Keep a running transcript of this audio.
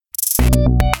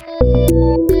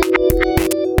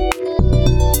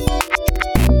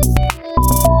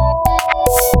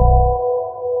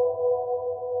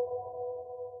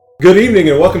Good evening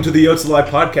and welcome to the Yotes Alive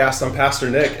podcast. I'm Pastor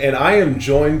Nick and I am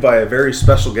joined by a very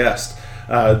special guest.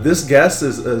 This guest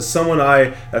is someone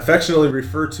I affectionately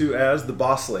refer to as the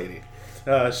boss lady.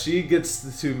 She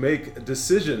gets to make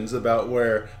decisions about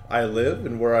where I live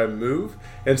and where I move,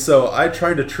 and so I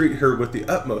try to treat her with the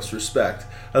utmost respect.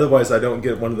 Otherwise, I don't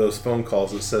get one of those phone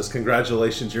calls that says,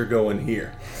 "Congratulations, you're going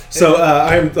here." So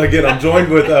I'm joined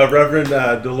with Reverend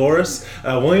Dolores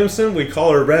Williamson. We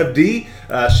call her Rev D.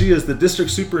 She is the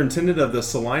district superintendent of the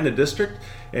Salina district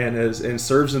and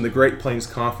serves in the Great Plains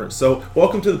Conference. So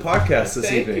welcome to the podcast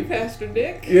this evening. Thank you, Pastor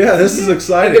Nick. Yeah, this is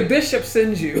exciting. And the bishop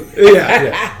sends you.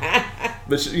 Yeah.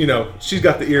 But she's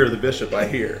got the ear of the bishop, I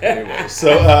hear. Anyway,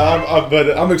 so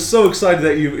I'm so excited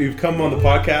that you've come on the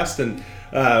podcast and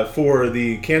for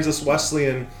the Kansas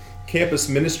Wesleyan campus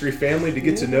ministry family to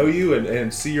get to know you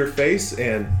and see your face.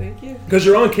 And thank you. Because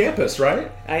you're on campus, right?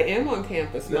 I am on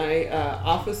campus. My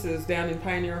office is down in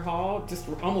Pioneer Hall, just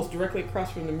almost directly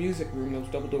across from the music room, those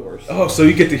double doors. Oh, so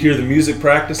you get to hear the music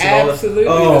practice and all that? Absolutely.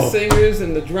 The singers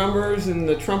and the drummers and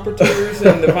the trumpeters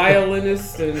and the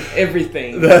violinists and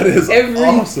everything. That is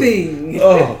everything. Awesome.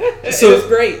 Oh, so it's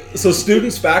great. So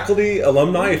students, faculty,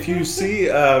 alumni, if you see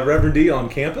Reverend D on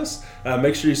campus,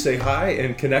 make sure you say hi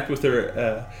and connect with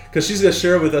her because she's going to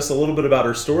share with us a little bit about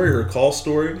her story, her call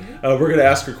story. We're going to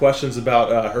ask her questions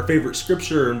about her favorite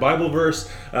scripture and Bible verse.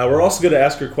 We're also going to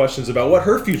ask her questions about what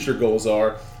her future goals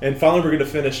are. And finally, we're going to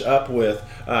finish up with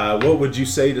what would you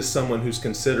say to someone who's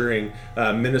considering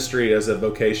ministry as a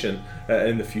vocation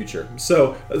in the future.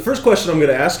 So the first question I'm going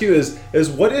to ask you is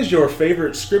what is your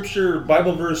favorite scripture,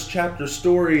 Bible verse, chapter,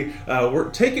 story?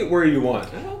 Take it where you want.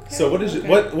 Okay, so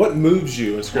what moves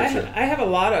you in scripture? I have a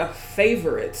lot of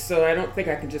favorites, so I don't think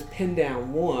I can just pin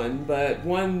down one, but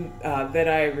one that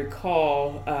I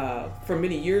recall from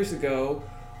many years ago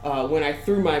when I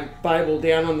threw my Bible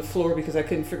down on the floor because I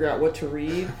couldn't figure out what to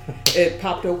read. It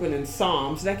popped open in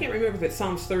Psalms, and I can't remember if it's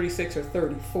Psalms 36 or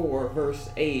 34, verse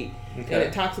 8, and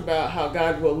it talks about how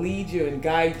God will lead you and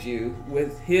guide you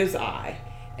with His eye.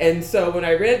 And so when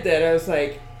I read that, I was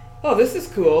like, oh, this is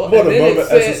cool. What and then a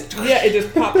moment. it said, it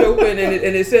just popped open, and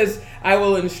it says, I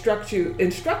will instruct you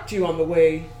on the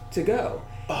way to go.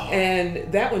 Oh.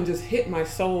 And that one just hit my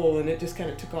soul, and it just kind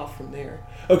of took off from there.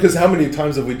 Oh, because how many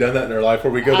times have we done that in our life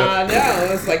where we go there? I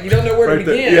know. It's like you don't know where to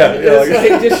begin.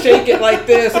 It's like just shake it like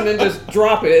this and then just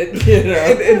drop it.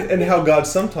 And how God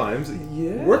sometimes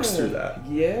works through that.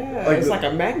 Yeah. It's like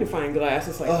a magnifying glass.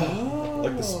 It's like,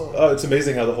 it's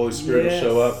amazing how the Holy Spirit will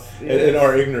show up in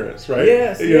our ignorance, right?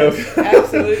 Yes,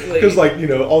 absolutely. Because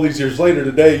all these years later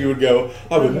today, you would go,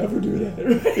 I would never do that.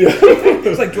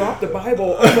 It's like, drop the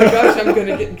Bible. Oh my gosh, I'm going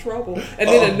to get in trouble. And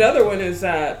then another one is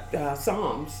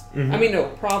Psalms.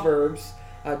 Mm-hmm. Proverbs.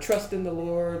 Trust in the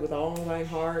Lord with all thine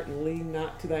heart and lean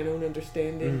not to thine own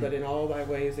understanding, but in all thy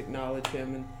ways acknowledge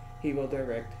Him and He will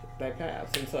direct thy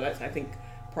paths. And so that's, I think,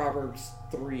 Proverbs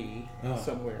 3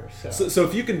 somewhere. So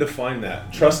if you can define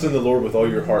that, trust in the Lord with all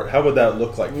your heart, how would that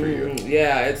look like for you?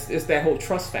 Yeah, it's that whole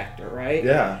trust factor, right?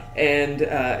 Yeah. And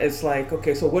it's like,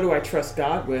 okay, so what do I trust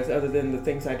God with other than the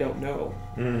things I don't know?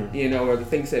 Or the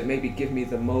things that maybe give me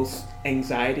the most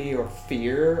anxiety or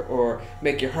fear or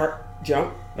make your heart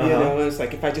jump. It's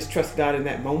like if I just trust God in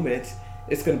that moment,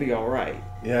 it's going to be all right.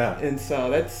 Yeah. And so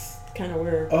that's kind of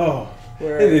where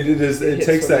it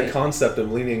takes that concept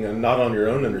of leaning not on your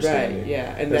own understanding. Right,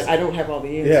 yeah. And that I don't have all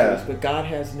the answers, but God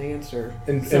has an answer.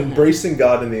 And embracing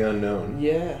God in the unknown.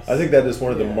 Yes. I think that is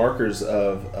one of the markers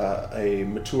of a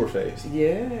mature faith.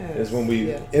 Yes. Is when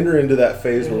we enter into that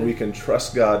phase where we can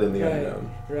trust God in the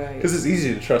unknown. Right. Because it's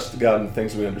easy to trust God in the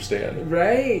things we understand.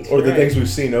 Right. Or the things we've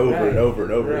seen over and over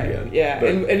and over again. Yeah.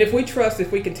 And if we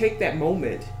can take that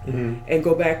moment and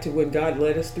go back to when God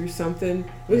led us through something,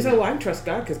 we can say, well, I can trust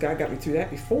God because God got me through that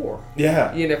before.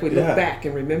 Yeah. If we look back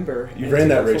and remember. You ran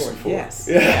that race before. Yes.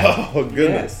 Yeah. Oh,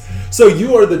 goodness. Yes. So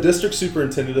you are the district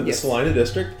superintendent of the Salina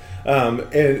district.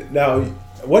 And now,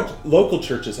 what local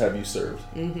churches have you served?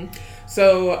 Mm-hmm.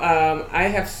 So I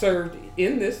have served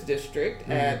in this district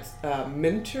at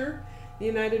Mentor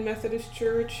United Methodist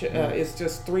Church. It's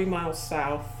just 3 miles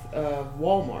south of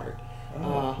Walmart.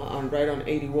 Right on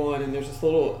 81, and there's this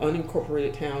little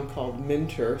unincorporated town called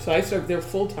Mentor. So I served there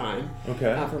full time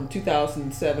from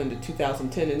 2007 to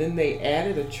 2010, and then they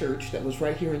added a church that was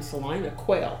right here in Salina,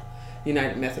 Quail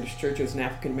United Methodist Church. It was an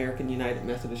African American United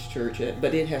Methodist Church,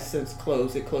 but it has since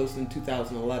closed. It closed in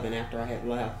 2011 after I had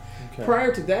left. Okay.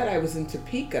 Prior to that, I was in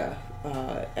Topeka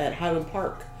at Highland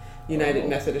Park United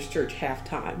Methodist Church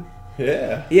half-time.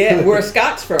 Yeah, where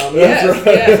Scott's from.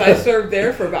 Yes, I served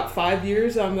there for about 5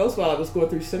 years most while I was going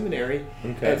through seminary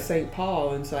at St.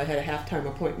 Paul, and so I had a half-time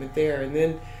appointment there. And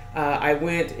then I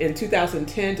went in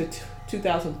 2010 to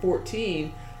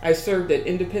 2014. I served at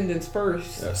Independence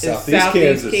First in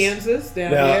Southeast Kansas down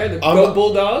there. The Go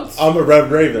Bulldogs. I'm a Red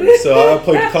Raven, so I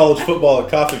played college football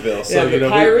at Coffeyville. So the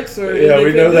Pirates are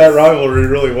we know that rivalry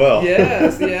really well.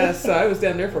 Yes. So I was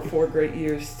down there for 4 great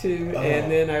years too,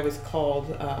 and then I was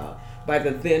called by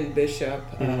the then Bishop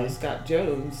Scott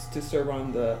Jones to serve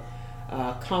on the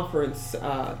conference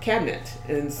cabinet,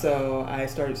 and so I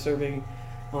started serving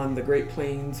on the Great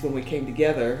Plains when we came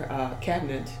together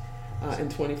cabinet. In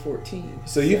 2014.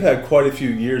 So you've had quite a few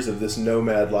years of this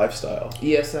nomad lifestyle.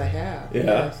 Yes, I have. Yeah.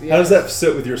 Yes. How does that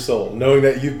sit with your soul, knowing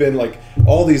that you've been like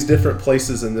all these different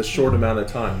places in this short amount of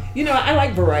time? I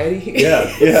like variety.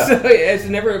 Yeah. So it's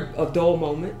never a dull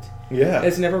moment. Yeah.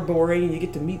 It's never boring. You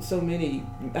get to meet so many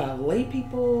lay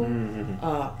people,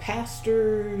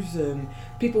 pastors, and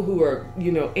people who are,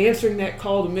 answering that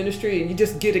call to ministry, and you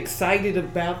just get excited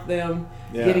about them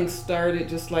getting started,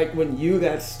 just like when you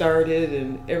got started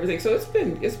and everything. So it's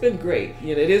been great.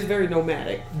 It is very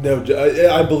nomadic. No,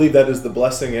 I believe that is the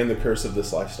blessing and the curse of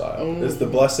this lifestyle. It's the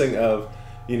blessing of,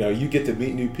 you get to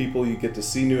meet new people, you get to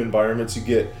see new environments,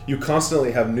 you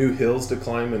constantly have new hills to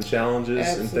climb and challenges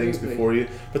and things before you.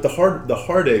 But the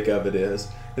heartache of it is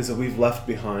that we've left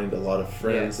behind a lot of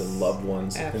friends and loved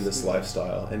ones in this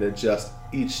lifestyle, and it just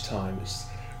each time is.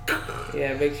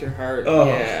 Yeah, it makes your heart.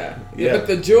 Yeah. But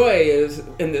the joy is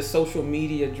in this social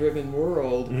media driven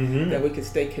world that we can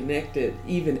stay connected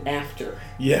even after.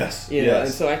 Yes.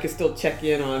 And so I can still check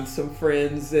in on some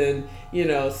friends and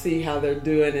see how they're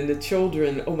doing, and the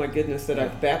children. Oh my goodness, that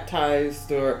I've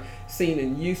baptized or seen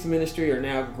in youth ministry are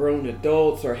now grown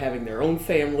adults or having their own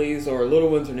families, or little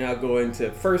ones are now going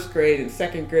to first grade and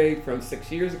second grade from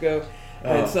 6 years ago.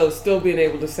 And so still being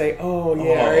able to say,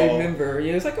 I remember.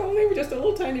 It's like, they were just a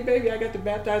little tiny baby. I got to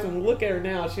baptize them. Look at her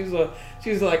now. She's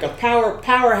like a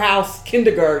powerhouse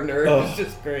kindergartner. It's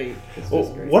just great.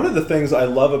 One of the things I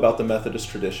love about the Methodist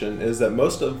tradition is that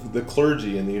most of the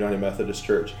clergy in the United Methodist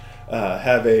Church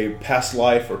have a past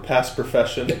life or past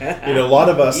profession. A lot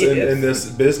of us in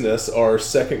this business are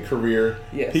second career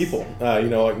people.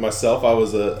 Like myself, I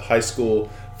was a high school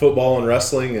football and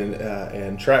wrestling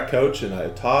and track coach, and I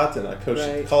taught and I coached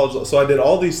at college. So I did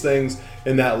all these things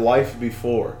in that life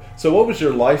before. So what was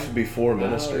your life before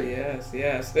ministry? Yes.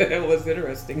 It was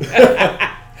interesting.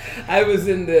 I was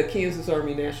in the Kansas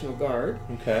Army National Guard.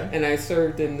 Okay. And I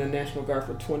served in the National Guard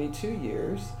for 22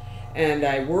 years. And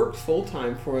I worked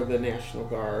full-time for the National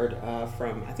Guard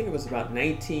from, I think it was about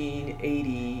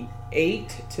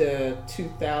 1988 to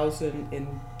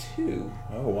 2002.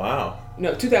 Oh, wow.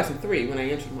 No, 2003 when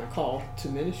I answered my call to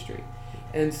ministry.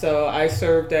 And so I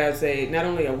served as not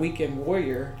only a weekend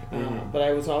warrior, but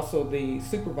I was also the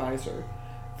supervisor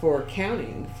for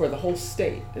accounting for the whole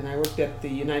state. And I worked at the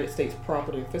United States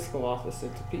Property and Fiscal Office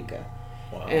in Topeka.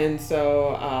 Wow. And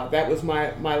so that was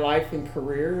my life and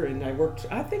career, and I worked,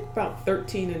 I think, about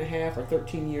 13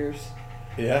 years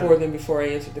for them before I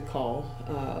answered the call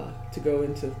to go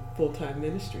into full-time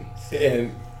ministry. So.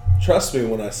 And trust me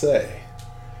when I say,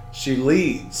 she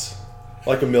leads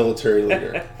like a military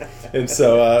leader. And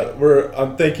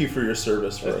so thank you for your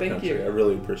service for our country. You. I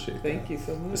really appreciate that. Thank you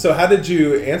so much. So how did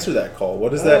you answer that call?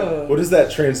 What does that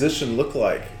transition look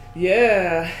like?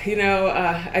 Yeah,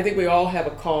 I think we all have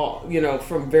a call,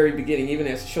 from very beginning. Even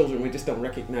as children, we just don't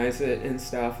recognize it and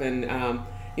stuff. And,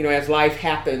 as life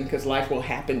happened, because life will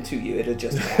happen to you, it'll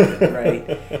just happen,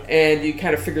 right? And you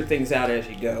kind of figure things out as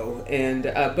you go. And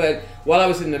but while I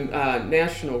was in the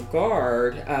National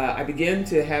Guard, I began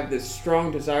to have this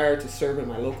strong desire to serve in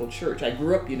my local church. I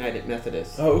grew up United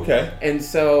Methodist. Oh, okay. And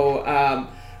so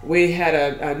we had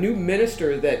a new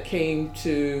minister that came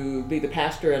to be the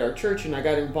pastor at our church, and I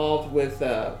got involved with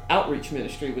outreach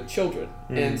ministry with children.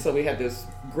 And so we had this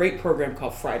great program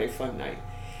called Friday Fun Night.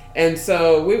 And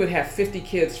so we would have 50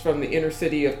 kids from the inner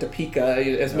city of Topeka,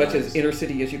 as much as inner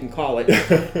city as you can call it.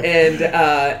 and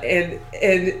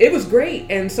it was great.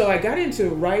 And so I got into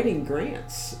writing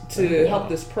grants to help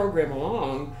this program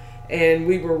along. And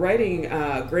we were writing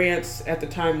grants at the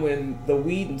time when the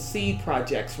Weed and Seed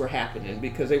projects were happening,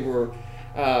 because they were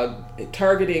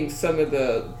targeting some of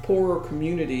the poorer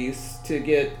communities to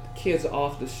get kids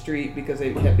off the street, because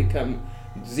they had become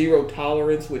zero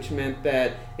tolerance, which meant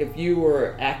that if you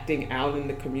were acting out in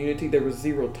the community, there was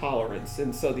zero tolerance.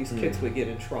 And so these kids would get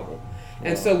in trouble.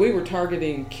 And so we were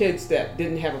targeting kids that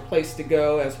didn't have a place to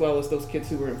go, as well as those kids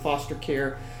who were in foster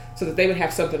care, so that they would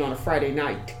have something on a Friday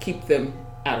night to keep them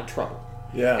out of trouble.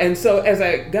 Yeah. And so as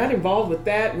I got involved with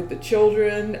that, with the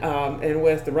children, and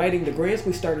with the writing the grants,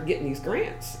 we started getting these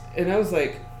grants. And I was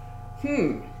like,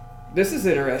 this is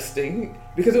interesting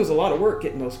because it was a lot of work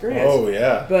getting those grants. Oh,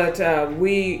 yeah. But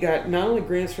we got not only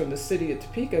grants from the city of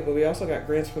Topeka, but we also got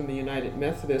grants from the United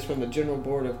Methodist, from the General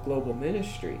Board of Global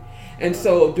Ministry. And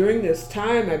so during this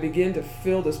time, I began to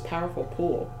feel this powerful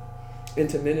pull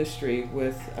into ministry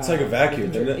with... It's like a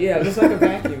vacuum, isn't it? Yeah, it was like a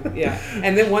vacuum, yeah.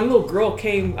 And then one little girl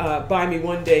came by me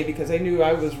one day because they knew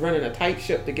I was running a tight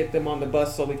ship to get them on the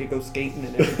bus so we could go skating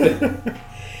and everything.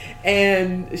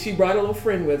 And she brought a little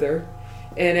friend with her.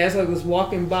 And as I was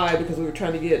walking by, because we were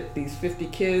trying to get these 50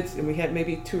 kids, and we had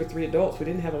maybe 2 or 3 adults, we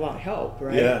didn't have a lot of help,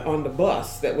 right? Yeah. On the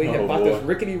bus that we had bought, boy. this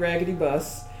rickety-raggedy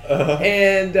bus. Uh-huh.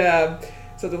 And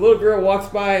so the little girl walks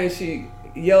by, and she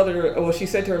yelled at her, well, she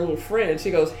said to her little friend,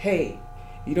 she goes, "Hey,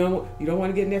 you don't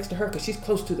want to get next to her because she's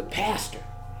close to the pastor."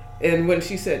 And when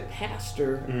she said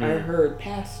pastor, I heard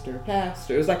pastor,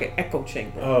 pastor. It was like an echo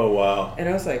chamber. Oh, wow. And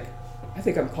I was like, I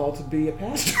think I'm called to be a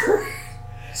pastor.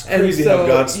 It's crazy how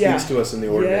God speaks to us in the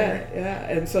ordinary. Yeah.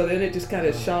 And so then it just kind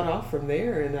of shot off from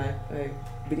there, and I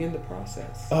began the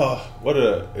process. Oh, what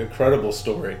an incredible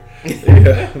story.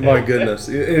 Yeah, my goodness.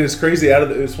 It's crazy.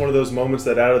 It's one of those moments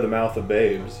that out of the mouth of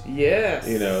babes. Yes.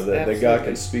 That God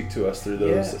can speak to us through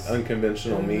those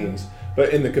unconventional means,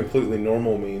 but in the completely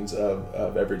normal means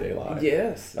of everyday life.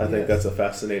 Yes. I think that's a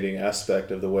fascinating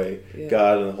aspect of the way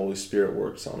God and the Holy Spirit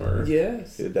works on earth.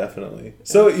 Yes. Yeah, definitely.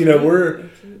 So, we're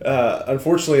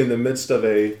unfortunately in the midst of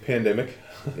a pandemic,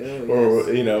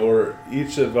 or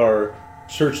each of our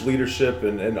church leadership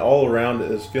and all around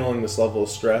is feeling this level of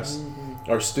stress.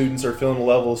 Our students are feeling a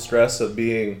level of stress of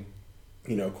being,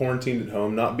 quarantined at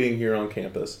home, not being here on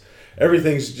campus.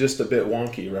 Everything's just a bit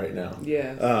wonky right now.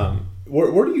 Yeah.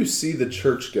 Where do you see the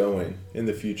church going in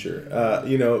the future?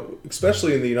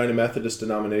 Especially in the United Methodist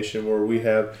denomination, where we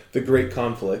have the great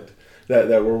conflict that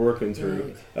we're working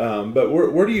through. Right. But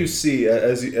where do you see,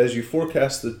 as you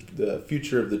forecast the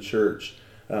future of the church,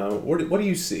 what do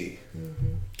you see?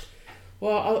 Mm-hmm.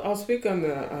 Well, I'll speak on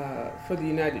for the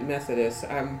United Methodists.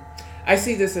 I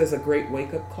see this as a great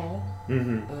wake-up call,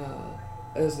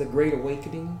 as the Great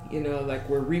Awakening. Like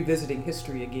we're revisiting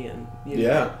history again.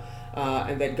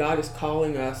 And that God is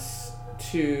calling us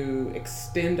to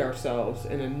extend ourselves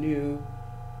in a new,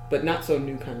 but not so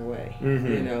new kind of way.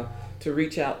 To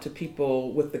reach out to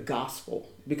people with the gospel,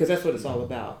 because that's what it's all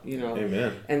about.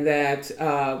 Amen. And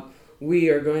that we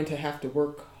are going to have to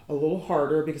work a little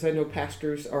harder, because I know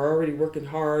pastors are already working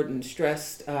hard and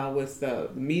stressed with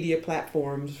media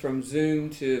platforms from Zoom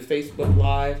to Facebook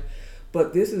Live.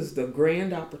 But this is the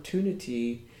grand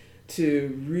opportunity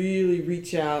to really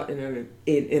reach out in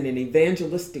an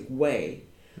evangelistic way,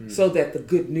 so that the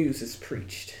good news is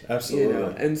preached.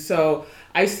 Absolutely. And so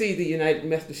I see the United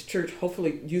Methodist Church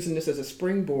hopefully using this as a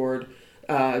springboard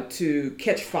to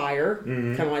catch fire,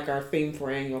 kind of like our theme for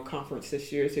our annual conference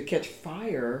this year, to catch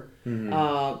fire,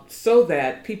 so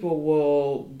that people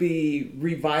will be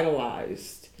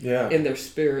revitalized in their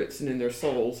spirits and in their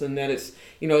souls, and that it's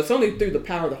only through the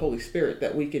power of the Holy Spirit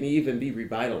that we can even be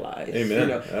revitalized.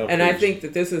 Amen. And I think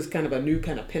that this is kind of a new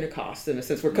kind of Pentecost, in a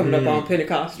sense. We're coming up on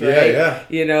Pentecost, right?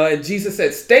 And Jesus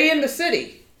said, "Stay in the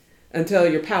city until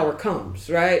your power comes,"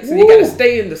 right? So you got to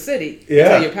stay in the city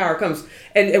until your power comes.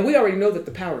 And we already know that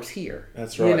the power's here.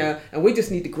 That's right. And we just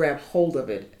need to grab hold of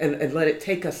it and let it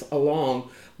take us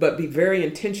along, but be very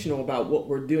intentional about what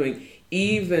we're doing,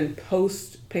 even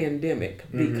post-pandemic,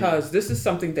 because this is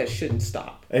something that shouldn't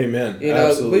stop. Amen.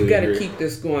 Absolutely we've got to agree. keep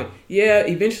this going. Yeah,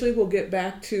 eventually we'll get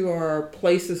back to our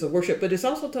places of worship, but it's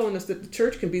also telling us that the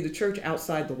church can be the church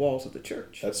outside the walls of the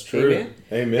church. That's true.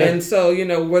 Amen. And so,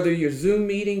 whether you're Zoom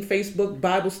meeting, Facebook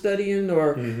Bible studying,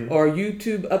 or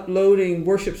YouTube uploading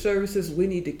worship services, we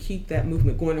need to keep that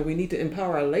movement going, and we need to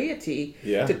empower our laity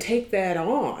to take that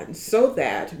on, so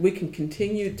that we can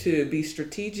continue to be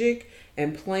strategic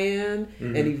and plan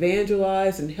and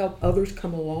evangelize and help others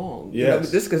come along. Yes.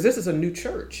 Because this is a new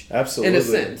church. Absolutely. In a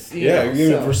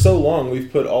sense. For so long we've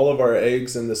put all of our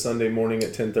eggs in the Sunday morning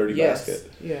at 10:30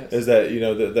 basket. Yes. Is that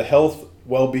the health,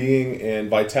 well-being, and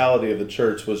vitality of the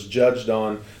church was judged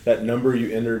on that number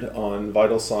you entered on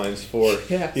vital signs for.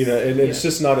 Yes. And it's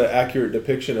just not an accurate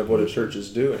depiction of what a church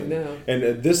is doing. No.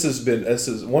 And this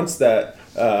is once that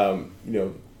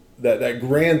that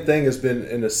grand thing has been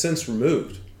in a sense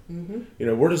removed.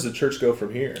 Where does the church go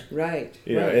from here? Right.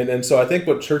 And so I think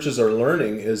what churches are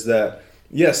learning is that,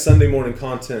 yes, Sunday morning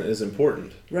content is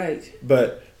important. Right.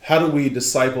 But how do we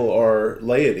disciple our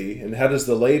laity, and how does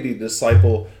the laity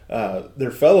disciple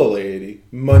their fellow laity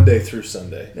Monday through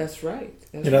Sunday? That's right.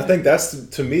 I think that's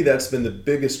been the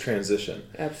biggest transition.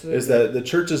 Absolutely. Is that the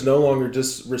church is no longer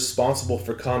just responsible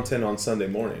for content on Sunday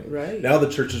morning. Right. Now the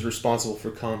church is responsible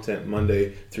for content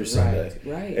Monday through Sunday.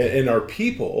 Right. And our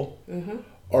people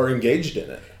are engaged in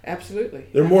it. Absolutely.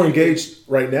 They're more engaged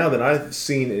right now than I've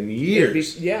seen in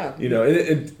years. Yeah. You know,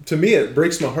 and to me, it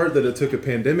breaks my heart that it took a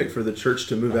pandemic for the church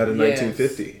to move out in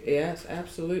 1950. Yes,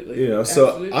 absolutely. You know, so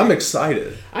absolutely. I'm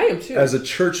excited. I am too. As a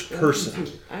church person,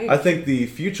 I think the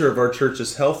future of our church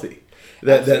is healthy.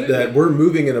 That we're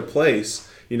moving in a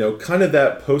place, you know, kind of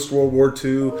that post World War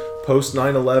II, post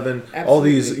 9/11, all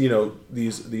these, you know,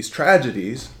 these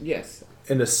tragedies. Yes.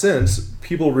 In a sense,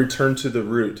 people return to the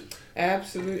root.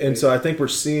 Absolutely. And so I think we're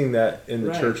seeing that in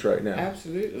the church right now.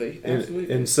 Absolutely.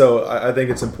 And so I think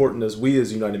it's important as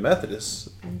United Methodists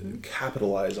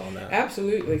capitalize on that.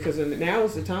 Absolutely, because now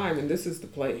is the time and this is the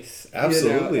place.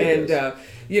 Absolutely. You know? And,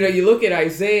 you know, you look at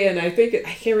Isaiah and I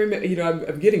can't remember, you know,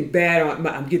 I'm getting bad on,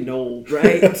 I'm getting old,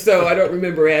 right? So I don't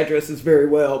remember addresses very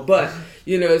well. But,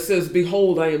 you know, it says,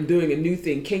 behold, I am doing a new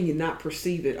thing. Can you not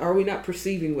perceive it? Are we not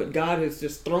perceiving what God is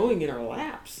just throwing in our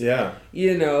laps? Yeah.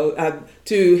 You know,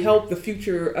 to help the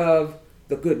future of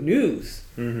the good news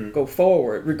go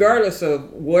forward, regardless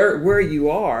of where you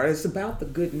are. It's about the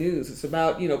good news. It's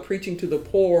about, you know, preaching to the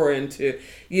poor and to,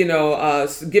 you know,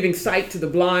 giving sight to the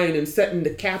blind and setting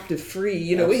the captive free.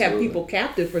 You know, we have people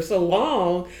captive for so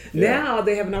long. Yeah. Now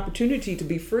they have an opportunity to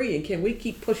be free, and can we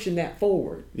keep pushing that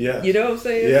forward? Yeah. You know what I'm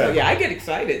saying? Yeah. So, I get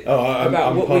excited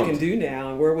about what we can do now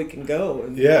and where we can go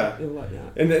and, and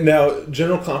whatnot. And now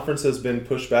General Conference has been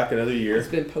pushed back another year. It's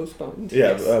been postponed.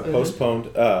 Yeah, yes.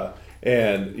 Postponed.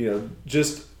 And, you know,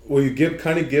 just will you give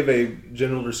a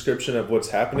general description of what's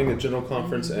happening at General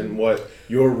Conference and what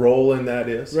your role in that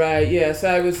is? Right, yes.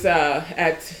 I was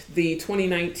at the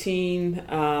 2019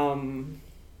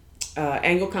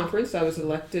 annual conference. I was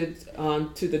elected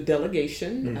to the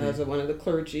delegation as one of the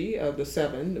clergy of the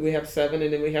 7. We have 7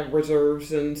 and then we have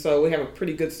reserves, and so we have a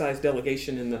pretty good sized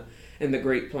delegation in the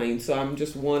Great Plains. So I'm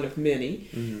just one of many.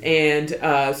 And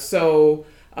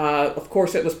of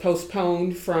course, it was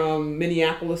postponed from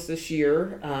Minneapolis this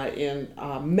year in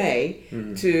May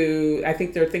to, I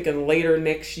think they're thinking later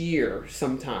next year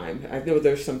sometime. I know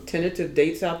there's some tentative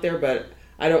dates out there, but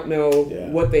I don't know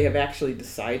what they have actually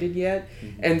decided yet.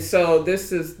 And so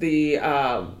this is the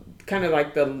kind of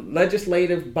like the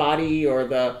legislative body or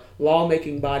the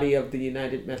lawmaking body of the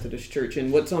United Methodist Church.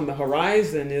 And what's on the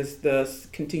horizon is the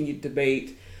continued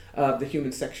debate of the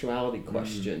human sexuality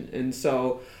question. And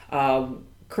so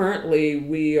currently,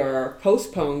 we are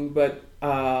postponed, but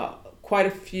quite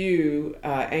a few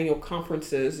annual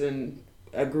conferences and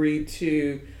agreed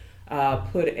to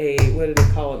put a, what do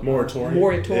they call it?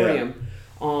 Moratorium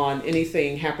on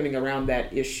anything happening around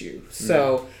that issue.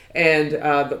 So, and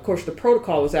of course, the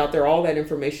protocol is out there. All that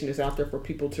information is out there for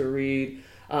people to read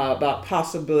about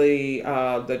possibly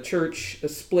the church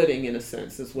splitting, in a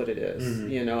sense, is what it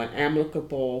is. You know, an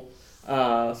amicable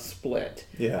split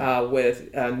with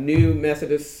a new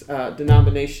Methodist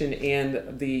denomination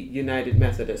and the United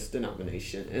Methodist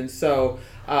denomination. And so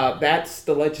that's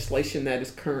the legislation that is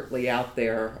currently out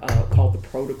there called the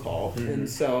protocol. And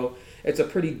so it's a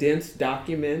pretty dense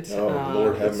document.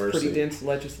 Lord have mercy. Pretty dense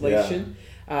legislation.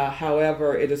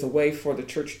 However, it is a way for the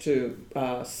church to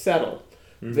settle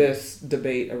this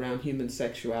debate around human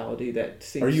sexuality that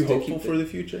seems to keep. Are you hopeful for the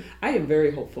future? I am very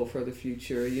hopeful for the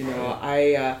future. You know,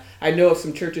 I know of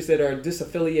some churches that are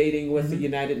disaffiliating with the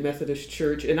United Methodist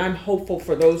Church, and I'm hopeful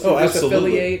for those who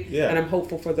disaffiliate, and I'm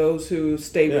hopeful for those who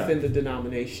stay within the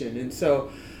denomination. And so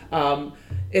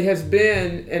it has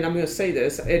been, and I'm going to say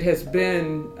this, it has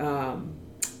been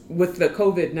with the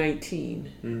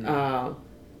COVID-19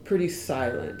 pretty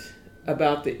silent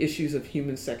about the issues of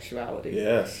human sexuality.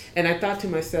 Yes. And I thought to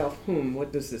myself,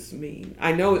 what does this mean?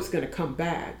 I know it's going to come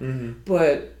back,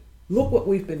 but look what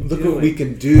we've been doing. Look what we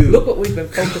can do. Look what we've been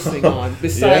focusing on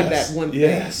beside that one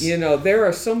thing. You know, there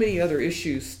are so many other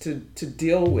issues to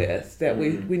deal with that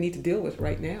we need to deal with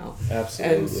right now.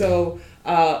 Absolutely. And so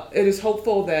it is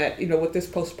hopeful that, you know, with this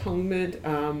postponement,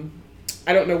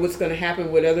 I don't know what's going to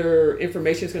happen, what other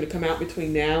information is going to come out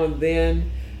between now and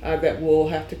then. That we'll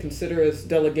have to consider as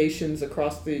delegations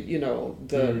across the, you know,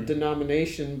 the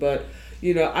denomination. But,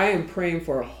 you know, I am praying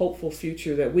for a hopeful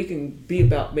future that we can be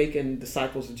about making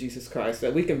disciples of Jesus Christ,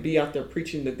 that we can be out there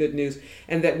preaching the good news,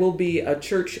 and that we'll be a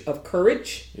church of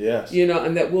courage, you know,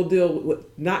 and that we'll deal with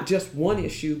not just one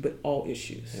issue, but all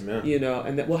issues, you know,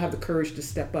 and that we'll have the courage to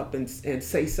step up and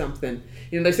say something.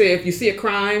 You know, they say if you see a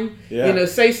crime, you know,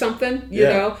 say something, you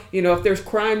know, if there's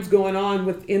crimes going on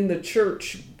within the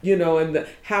church, and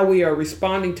how we are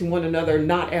responding to one another,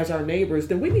 not as our neighbors,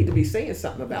 then we need to be saying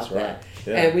something about that.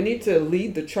 Yeah. And we need to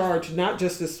lead the charge, not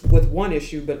just with one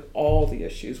issue, but all the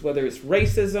issues, whether it's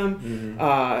racism,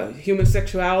 human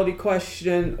sexuality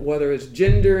question, whether it's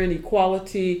gender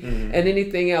inequality, and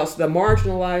anything else. The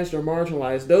marginalized are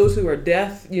marginalized. Those who are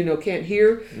deaf, can't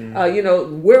hear,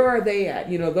 where are they at?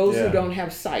 Those who don't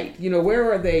have sight,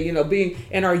 where are they,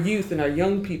 and our youth and our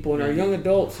young people and our young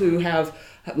adults who have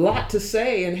a lot to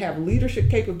say and have leadership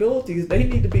capabilities. They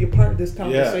need to be a part of this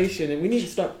conversation, and we need to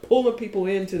start pulling people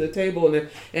into the table.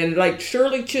 And like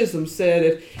Shirley Chisholm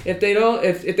said, if they don't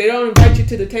invite you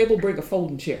to the table, bring a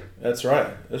folding chair. That's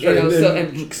right. That's right.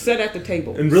 And sit at the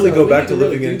table and really go back to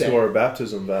living into our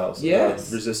baptism vows.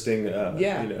 Yes. Resisting,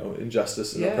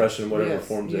 injustice and oppression, whatever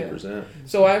forms they present.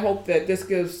 So I hope that this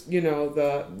gives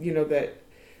that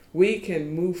we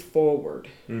can move forward,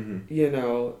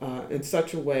 in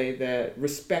such a way that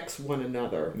respects one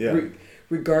another,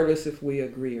 regardless if we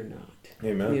agree or not.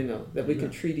 Amen. That we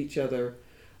can treat each other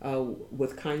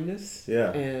with kindness.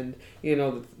 Yeah. And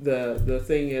the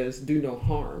thing is, do no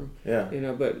harm.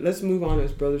 Yeah. But let's move on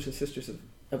as brothers and sisters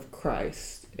of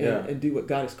Christ and do what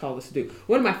God has called us to do.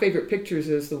 One of my favorite pictures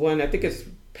is the one, I think it's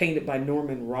painted by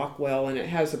Norman Rockwell, and it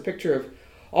has a picture of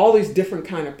all these different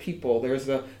kind of people. There's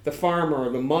the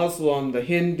farmer, the Muslim, the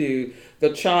Hindu,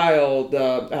 the child,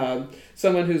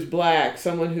 someone who's black,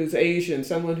 someone who's Asian,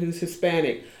 someone who's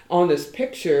Hispanic on this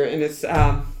picture. And it's,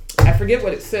 I forget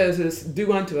what it says, is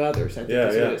do unto others, I think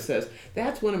that's what it says.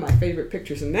 That's one of my favorite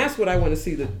pictures. And that's what I want to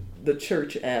see the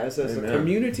church as Amen. A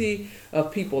community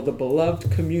of people, the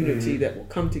beloved community that will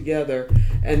come together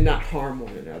and not harm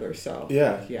one another. So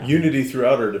unity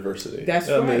throughout our diversity. That's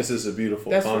right. I mean, this is a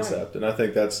beautiful concept, and I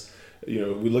think that's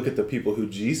we look at the people who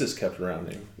Jesus kept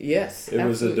around him. Yes, it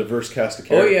was a diverse cast of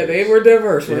characters. Oh yeah, they were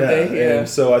diverse, weren't they? Yeah. And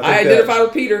so I identify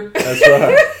with Peter. That's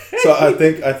right. So I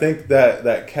think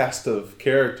that cast of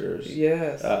characters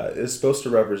is supposed to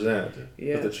represent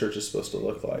what the church is supposed to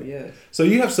look like. Yes. So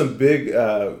you have some big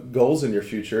goals in your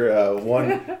future.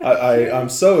 One, I'm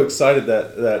so excited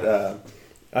that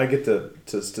I get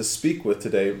to speak with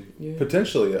today,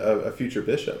 potentially a future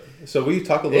bishop. So will you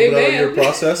talk a little bit about your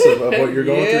process of what you're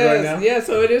going through right now? Yeah,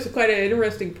 so it is quite an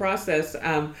interesting process.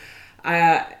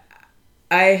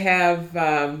 I have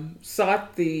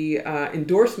sought the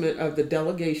endorsement of the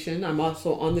delegation. I'm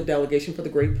also on the delegation for the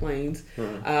Great Plains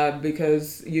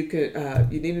because you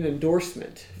need an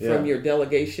endorsement from your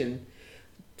delegation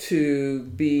to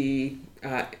be,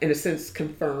 in a sense,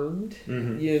 confirmed,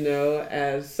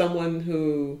 as someone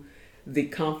who the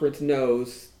conference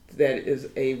knows that is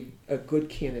a good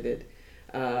candidate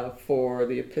for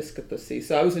the episcopacy.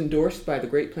 So I was endorsed by the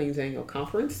Great Plains Annual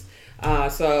Conference. At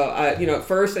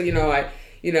first, I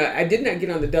did not get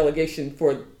on the delegation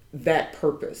for that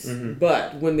purpose.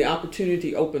 But when the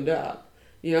opportunity opened up,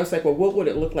 it's like, well, what would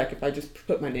it look like if I just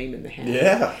put my name in the hat?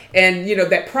 Yeah. And,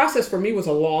 that process for me was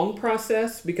a long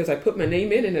process because I put my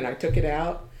name in and then I took it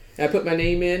out. And I put my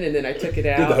name in and then I took it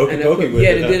out. Did the hokey pokey with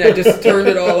it. And then I just turned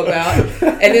it all about.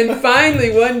 And then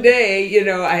finally one day,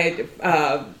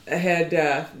 I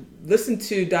had listened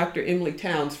to Dr. Emily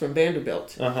Towns from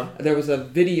Vanderbilt. There was a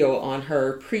video on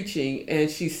her preaching, and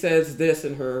she says this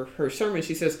in her sermon.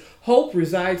 She says, hope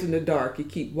resides in the dark. You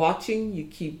keep watching, you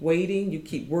keep waiting, you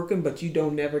keep working, but you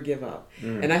don't never give up.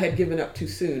 And I had given up too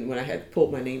soon when I had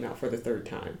pulled my name out for the third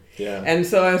time. Yeah. And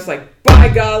so I was like, by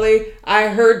golly, I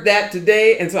heard that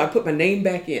today, and so I put my name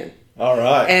back in. All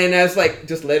right. And I was like,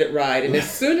 just let it ride. And as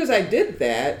soon as I did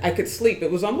that, I could sleep.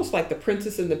 It was almost like The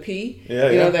Princess and the Pea. You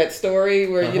know, that story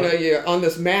where, you're on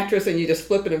this mattress and you're just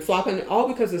flipping and flopping. All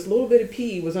because this little bit of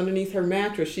pea was underneath her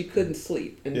mattress. She couldn't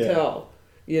sleep until,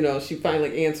 she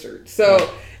finally answered. So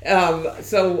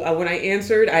when I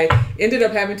answered, I ended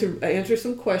up having to answer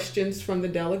some questions from the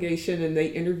delegation, and they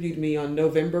interviewed me on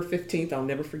November 15th. I'll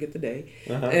never forget the day.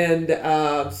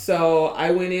 And so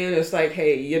I went in. It's like,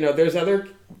 hey, there's other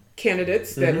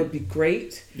candidates that would be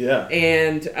great. Yeah.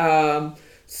 And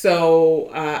so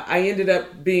I ended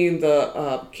up being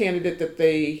the candidate that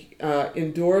they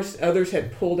endorsed. Others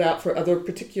had pulled out for other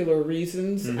particular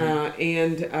reasons.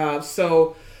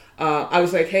 So I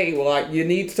was like, hey, well, you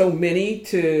need so many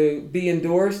to be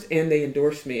endorsed, and they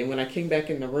endorsed me. And when I came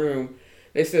back in the room,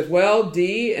 they said, well,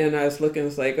 Dee, and I was looking,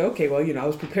 it's like, okay, well, I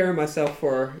was preparing myself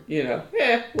for,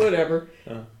 whatever.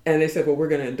 And they said, well, we're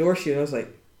going to endorse you. And I was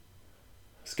like,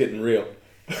 it's getting real.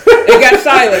 It got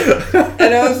silent.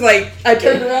 And I was like, I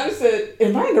turned around and said,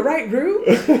 am I in the right room?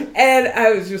 And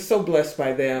I was just so blessed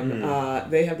by them.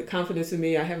 They have the confidence in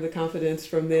me. I have the confidence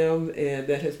from them, and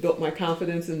that has built my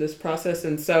confidence in this process.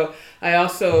 And so I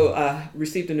also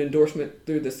received an endorsement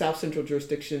through the South Central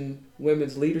Jurisdiction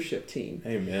Women's Leadership Team.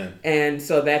 Amen. And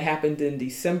so that happened in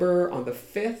December on the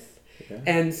 5th. Yeah.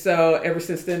 And so ever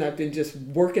since then, I've been just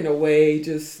working away,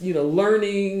 just,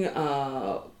 learning,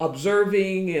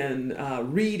 observing,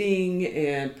 and reading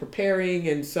and preparing.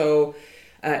 And so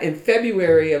in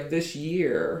February of this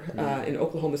year, in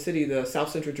Oklahoma City, the South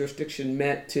Central Jurisdiction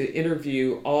met to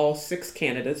interview all 6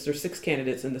 candidates. There are 6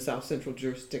 candidates in the South Central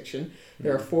Jurisdiction.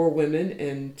 There are 4 women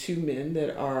and 2 men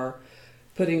that are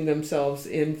putting themselves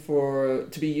in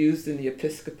to be used in the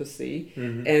episcopacy.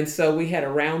 And so we had a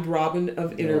round robin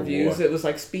of interviews. It was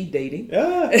like speed dating.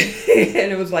 Yeah.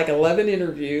 And it was like 11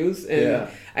 interviews. And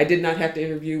I did not have to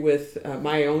interview with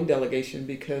my own delegation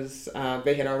because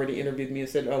they had already interviewed me and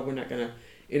said, oh, we're not going to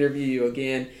interview you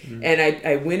again. And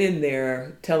I went in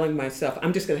there telling myself,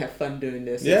 I'm just going to have fun doing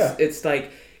this. Yeah. It's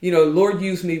like, Lord,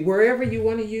 use me wherever you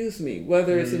want to use me,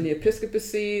 whether it's in the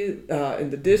episcopacy, in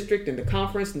the district, in the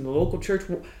conference, in the local church,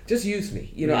 just use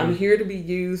me. I'm here to be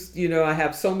used. I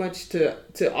have so much to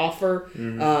offer,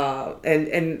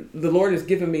 and the Lord has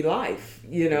given me life,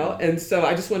 and so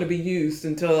I just want to be used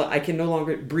until I can no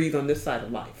longer breathe on this side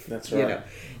of life. That's right.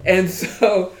 And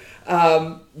so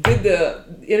did the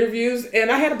interviews, and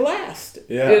I had a blast.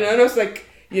 Yeah. And it's like,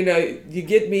 you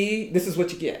get me, this is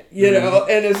what you get,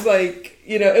 and it's like,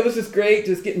 it was just great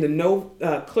just getting to know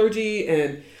clergy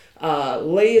and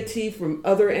laity from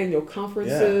other annual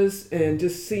conferences and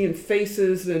just seeing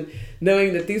faces and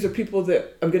knowing that these are people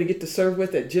that I'm going to get to serve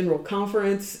with at General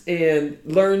Conference and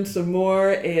learn some more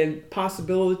and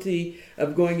possibility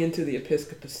of going into the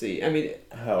episcopacy. I mean,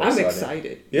 I'm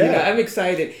excited. Yeah. I'm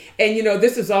excited. And,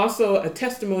 this is also a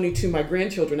testimony to my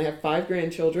grandchildren. I have 5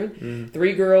 grandchildren,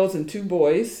 3 girls and 2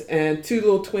 boys, and 2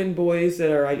 little twin boys that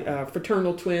are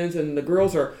fraternal twins. And the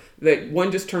girls that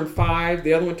one just turned 5,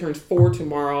 the other one turns 4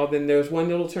 tomorrow. Then there's one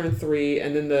that'll turn 3,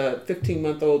 and then the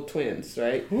 15-month-old twins,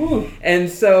 right? Ooh. And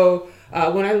so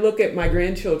when I look at my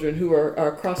grandchildren who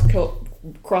are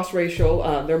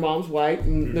cross-racial, their mom's white,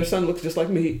 and their son looks just like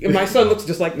me. And my son looks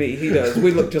just like me. He does.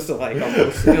 We look just alike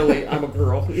almost. Only I'm a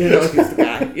girl. He's the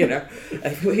guy.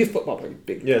 He's football player,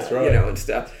 big guy, right. And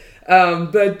stuff.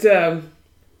 But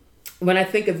when I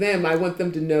think of them, I want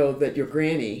them to know that your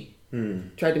granny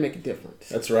tried to make a difference.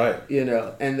 That's right.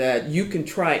 And that you can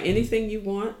try anything you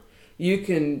want. You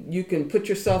can put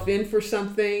yourself in for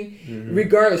something,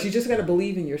 regardless. You just got to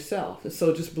believe in yourself. And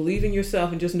so just believe in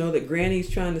yourself and just know that Granny's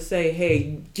trying to say,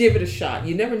 hey, give it a shot.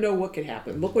 You never know what could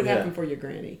happen. Look what happened for your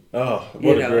granny. Oh,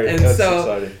 what a great, and that's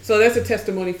exciting. So that's a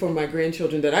testimony for my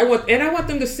grandchildren that I want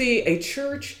them to see a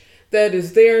church that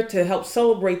is there to help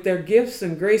celebrate their gifts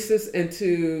and graces and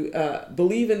to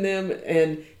believe in them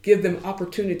and give them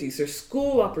opportunities. There's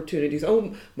school opportunities.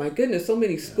 Oh my goodness, so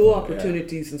many school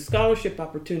opportunities and scholarship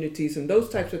opportunities and those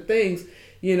types of things,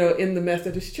 in the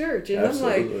Methodist Church. And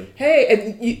Absolutely. I'm like, hey,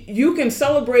 and you can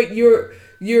celebrate your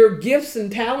gifts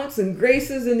and talents and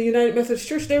graces in the United Methodist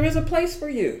Church. There is a place for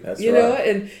you. That's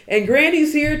right. And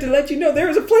Granny's here to let you know there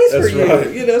is a place for you.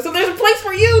 Right. So there's a place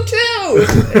for you too.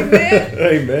 Amen.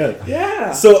 Amen.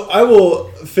 Yeah. So I will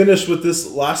finish with this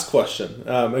last question.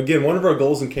 Again, one of our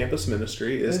goals in campus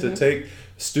ministry is to take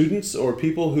students or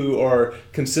people who are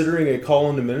considering a call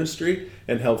into ministry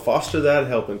and help foster that,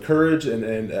 help encourage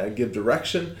and give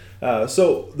direction.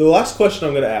 So the last question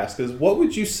I'm going to ask is, what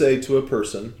would you say to a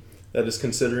person that is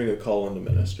considering a call into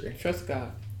ministry? Trust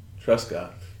God. Trust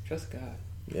God. Trust God.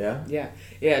 Yeah?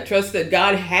 Yeah. Trust that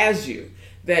God has you,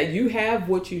 that you have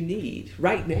what you need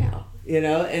right now,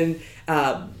 and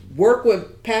work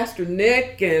with Pastor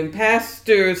Nick and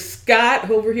Pastor Scott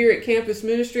over here at Campus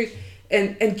Ministry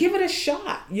and give it a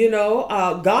shot.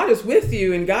 God is with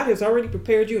you, and God has already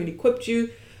prepared you and equipped you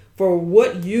for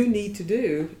what you need to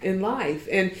do in life,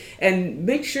 and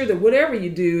make sure that whatever you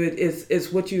do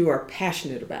is what you are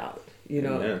passionate about.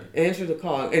 Amen. Answer the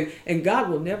call, and God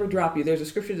will never drop you. There's a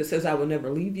scripture that says, "I will never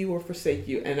leave you or forsake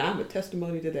you," and I'm a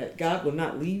testimony to that. God will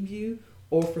not leave you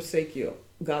or forsake you.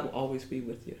 God will always be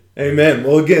with you. Amen.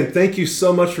 Well, again, thank you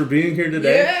so much for being here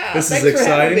today. Yeah, this is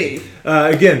exciting.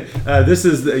 Again, this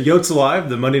is the Yotes Alive,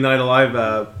 the Monday Night Alive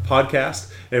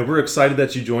podcast, and we're excited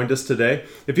that you joined us today.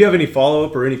 If you have any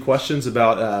follow-up or any questions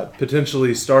about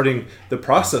potentially starting the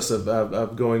process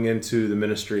of going into the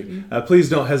ministry, please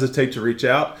don't hesitate to reach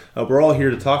out. We're all here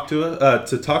to talk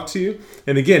to you.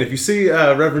 And again, if you see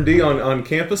Reverend D on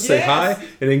campus, say hi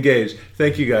and engage.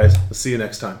 Thank you, guys. We'll see you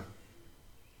next time.